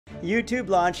YouTube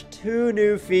launched 2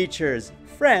 new features: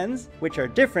 Friends, which are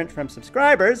different from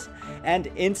subscribers, and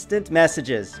Instant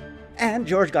Messages. And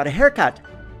George got a haircut.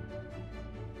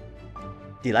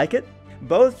 Do you like it?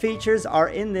 Both features are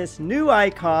in this new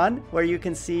icon where you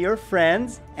can see your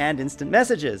friends and instant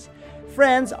messages.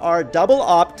 Friends are double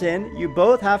opt-in. You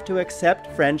both have to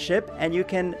accept friendship, and you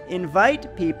can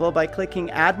invite people by clicking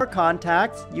Add More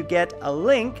Contacts. You get a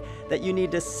link that you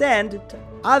need to send to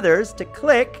others to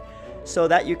click so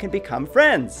that you can become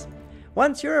friends.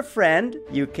 Once you're a friend,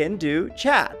 you can do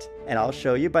chat, and I'll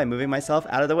show you by moving myself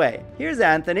out of the way. Here's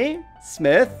Anthony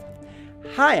Smith.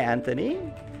 Hi, Anthony.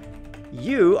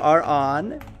 You are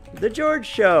on The George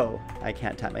Show. I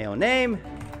can't type my own name.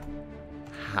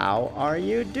 How are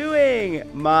you doing,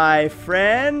 my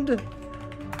friend?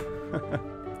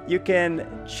 You can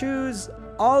choose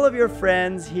all of your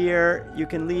friends here. You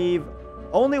can leave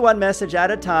only one message at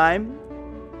a time,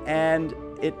 and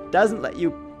it doesn't let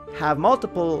you have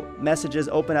multiple messages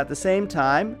open at the same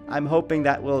time. I'm hoping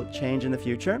that will change in the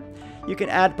future. You can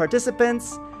add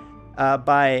participants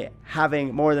by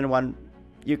having more than one.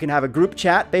 You can have a group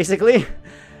chat, basically.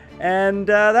 And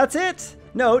that's it.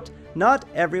 Note, not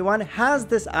everyone has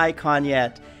this icon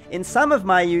yet. In some of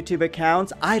my YouTube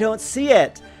accounts, I don't see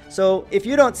it. So if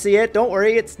you don't see it, don't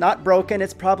worry, it's not broken.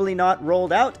 It's probably not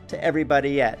rolled out to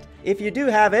everybody yet. If you do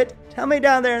have it, tell me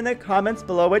down there in the comments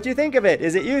below what you think of it.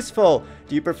 Is it useful?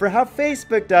 Do you prefer how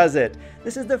Facebook does it?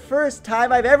 This is the first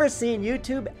time I've ever seen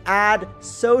YouTube add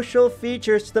social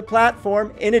features to the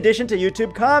platform in addition to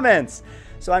YouTube comments.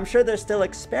 So I'm sure they're still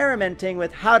experimenting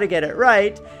with how to get it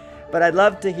right, but I'd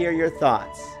love to hear your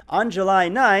thoughts. On July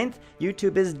 9th,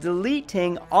 YouTube is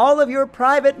deleting all of your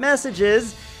private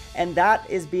messages, and that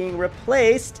is being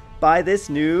replaced by this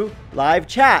new live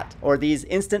chat, or these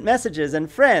instant messages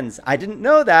and friends. I didn't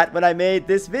know that when I made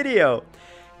this video.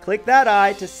 Click that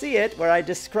eye to see it, where I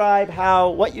describe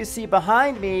how what you see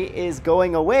behind me is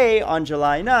going away on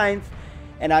July 9th,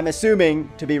 and I'm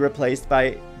assuming to be replaced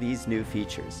by these new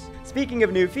features. Speaking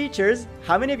of new features,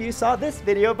 how many of you saw this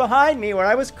video behind me where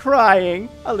I was crying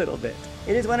a little bit?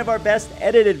 It is one of our best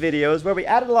edited videos where we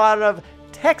added a lot of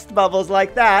text bubbles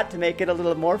like that to make it a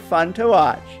little more fun to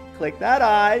watch. Click that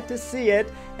eye to see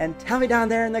it, and tell me down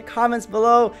there in the comments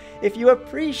below if you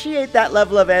appreciate that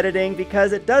level of editing,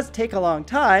 because it does take a long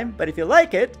time, but if you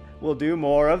like it, we'll do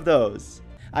more of those.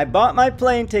 I bought my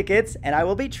plane tickets, and I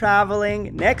will be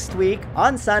traveling next week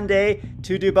on Sunday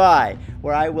to Dubai,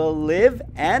 where I will live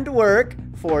and work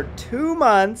for 2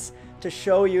 months to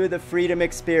show you the freedom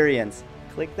experience.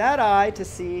 Click that eye to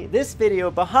see this video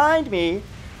behind me,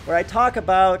 where I talk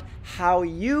about how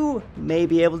you may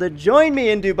be able to join me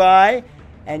in Dubai,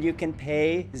 and you can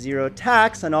pay 0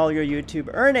 tax on all your YouTube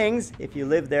earnings if you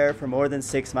live there for more than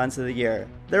 6 months of the year.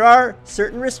 There are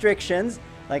certain restrictions,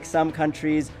 like some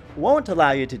countries won't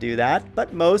allow you to do that,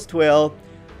 but most will.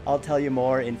 I'll tell you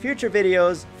more in future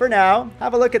videos. For now,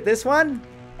 have a look at this one,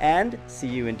 and see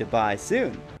you in Dubai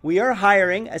soon. We are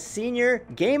hiring a senior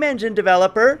game engine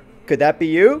developer. Could that be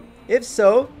you? If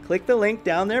so, click the link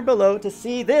down there below to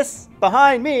see this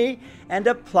behind me and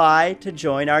apply to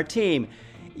join our team.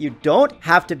 You don't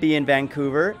have to be in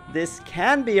Vancouver. This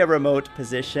can be a remote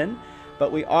position,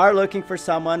 but we are looking for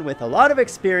someone with a lot of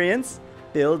experience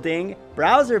building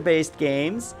browser-based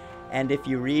games. And if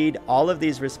you read all of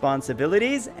these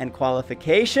responsibilities and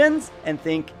qualifications and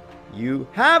think you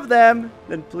have them,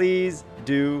 then please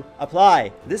do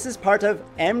apply. This is part of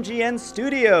MGN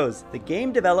Studios, the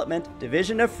game development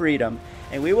division of Freedom,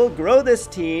 and we will grow this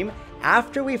team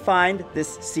after we find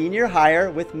this senior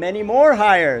hire with many more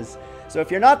hires. So if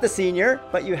you're not the senior,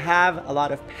 but you have a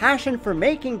lot of passion for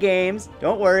making games,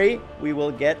 don't worry, we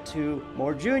will get to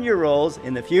more junior roles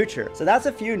in the future. So that's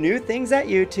a few new things at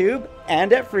YouTube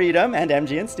and at Freedom and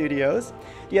MGN Studios.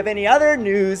 Do you have any other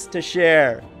news to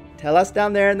share? Tell us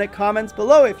down there in the comments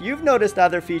below if you've noticed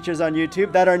other features on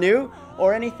YouTube that are new,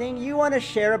 or anything you want to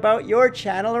share about your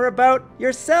channel or about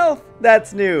yourself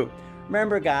that's new.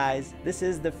 Remember guys, this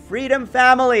is the Freedom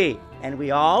Family, and we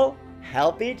all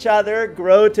help each other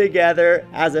grow together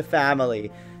as a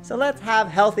family. So let's have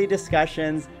healthy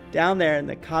discussions down there in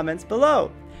the comments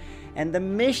below. And the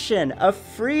mission of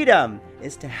Freedom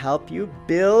is to help you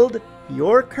build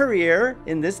your career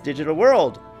in this digital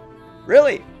world.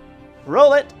 Really,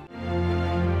 roll it.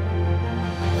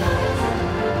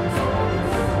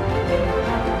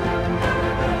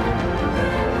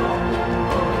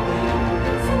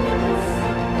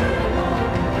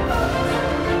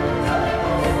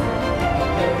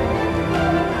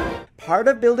 Part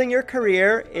of building your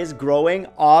career is growing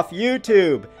off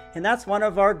YouTube. And that's one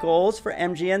of our goals for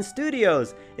MGN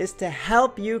Studios, is to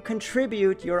help you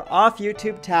contribute your off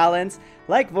YouTube talents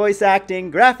like voice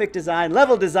acting, graphic design,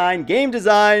 level design, game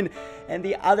design, and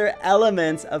the other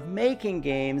elements of making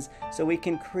games so we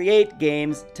can create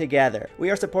games together. We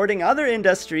are supporting other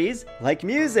industries like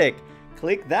music.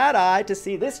 Click that eye to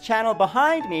see this channel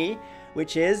behind me,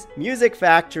 which is Music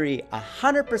Factory,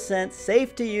 100%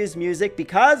 safe to use music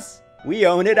because we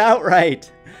own it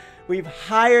outright. We've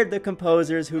hired the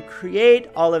composers who create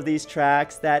all of these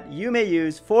tracks that you may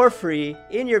use for free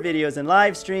in your videos and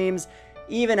live streams,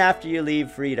 even after you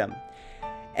leave Freedom.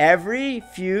 Every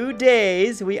few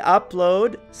days, we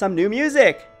upload some new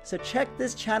music. So check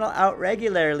this channel out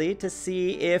regularly to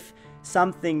see if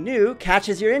something new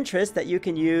catches your interest that you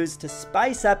can use to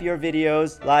spice up your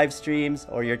videos, live streams,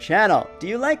 or your channel. Do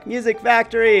you like Music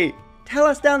Factory? Tell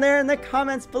us down there in the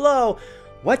comments below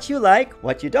what you like,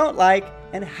 what you don't like,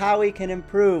 and how we can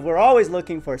improve. We're always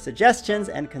looking for suggestions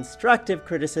and constructive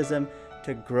criticism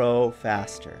to grow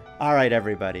faster. All right,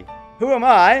 everybody. Who am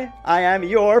I? I am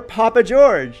your Papa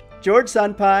George, George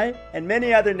Sunpai, and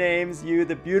many other names you,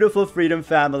 the beautiful Freedom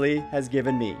family, has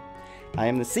given me. I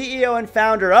am the CEO and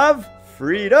founder of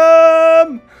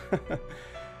Freedom!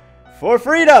 For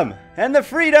Freedom and the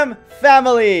Freedom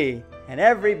family, and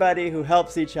everybody who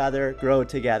helps each other grow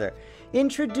together.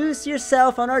 Introduce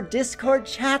yourself on our Discord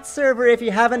chat server if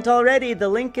you haven't already. The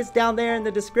link is down there in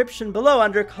the description below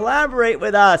under Collaborate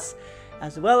with Us,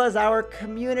 as well as our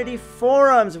community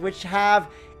forums, which have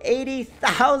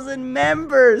 80,000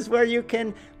 members where you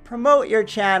can promote your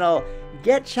channel,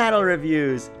 get channel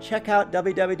reviews. Check out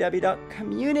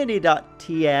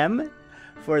www.community.tm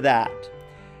for that.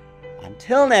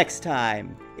 Until next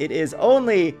time, it is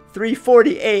only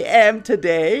 3:40 a.m.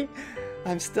 today.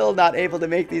 I'm still not able to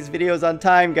make these videos on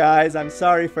time, guys. I'm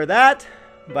sorry for that,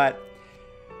 but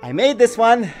I made this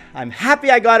one. I'm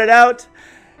happy I got it out,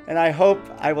 and I hope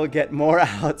I will get more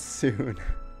out soon.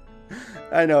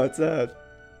 I know it's a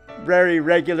very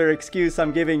regular excuse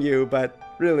I'm giving you, but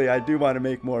really, I do want to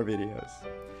make more videos.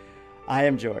 I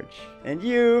am George, and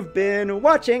you've been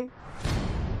watching.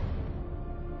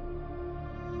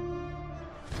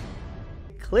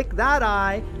 Click that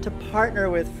eye to partner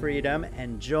with Freedom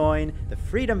and join the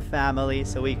Freedom family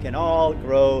so we can all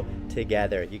grow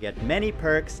together. You get many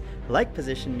perks like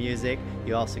position music.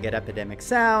 You also get Epidemic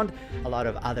Sound, a lot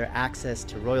of other access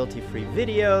to royalty-free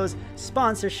videos,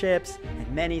 sponsorships, and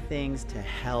many things to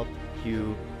help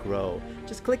you grow.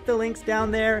 Just click the links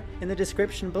down there in the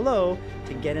description below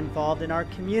to get involved in our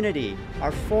community,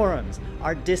 our forums,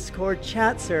 our Discord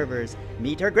chat servers,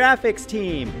 meet our graphics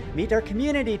team, meet our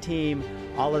community team,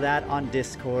 all of that on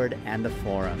Discord and the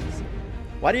forums.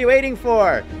 What are you waiting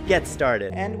for? Get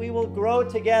started. And we will grow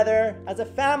together as a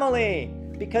family,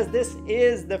 because this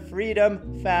is the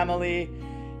Freedom family.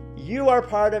 You are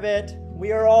part of it,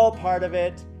 we are all part of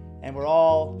it, and we're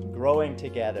all growing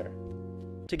together.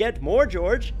 To get more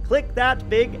George, click that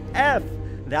big F.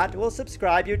 That will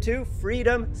subscribe you to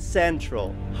Freedom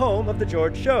Central, home of The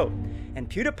George Show. And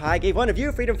PewDiePie gave one of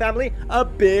you, Freedom family, a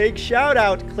big shout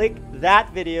out. Click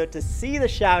that video to see the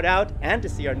shout out and to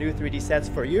see our new 3D sets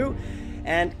for you.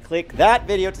 And click that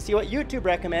video to see what YouTube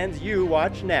recommends you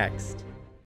watch next.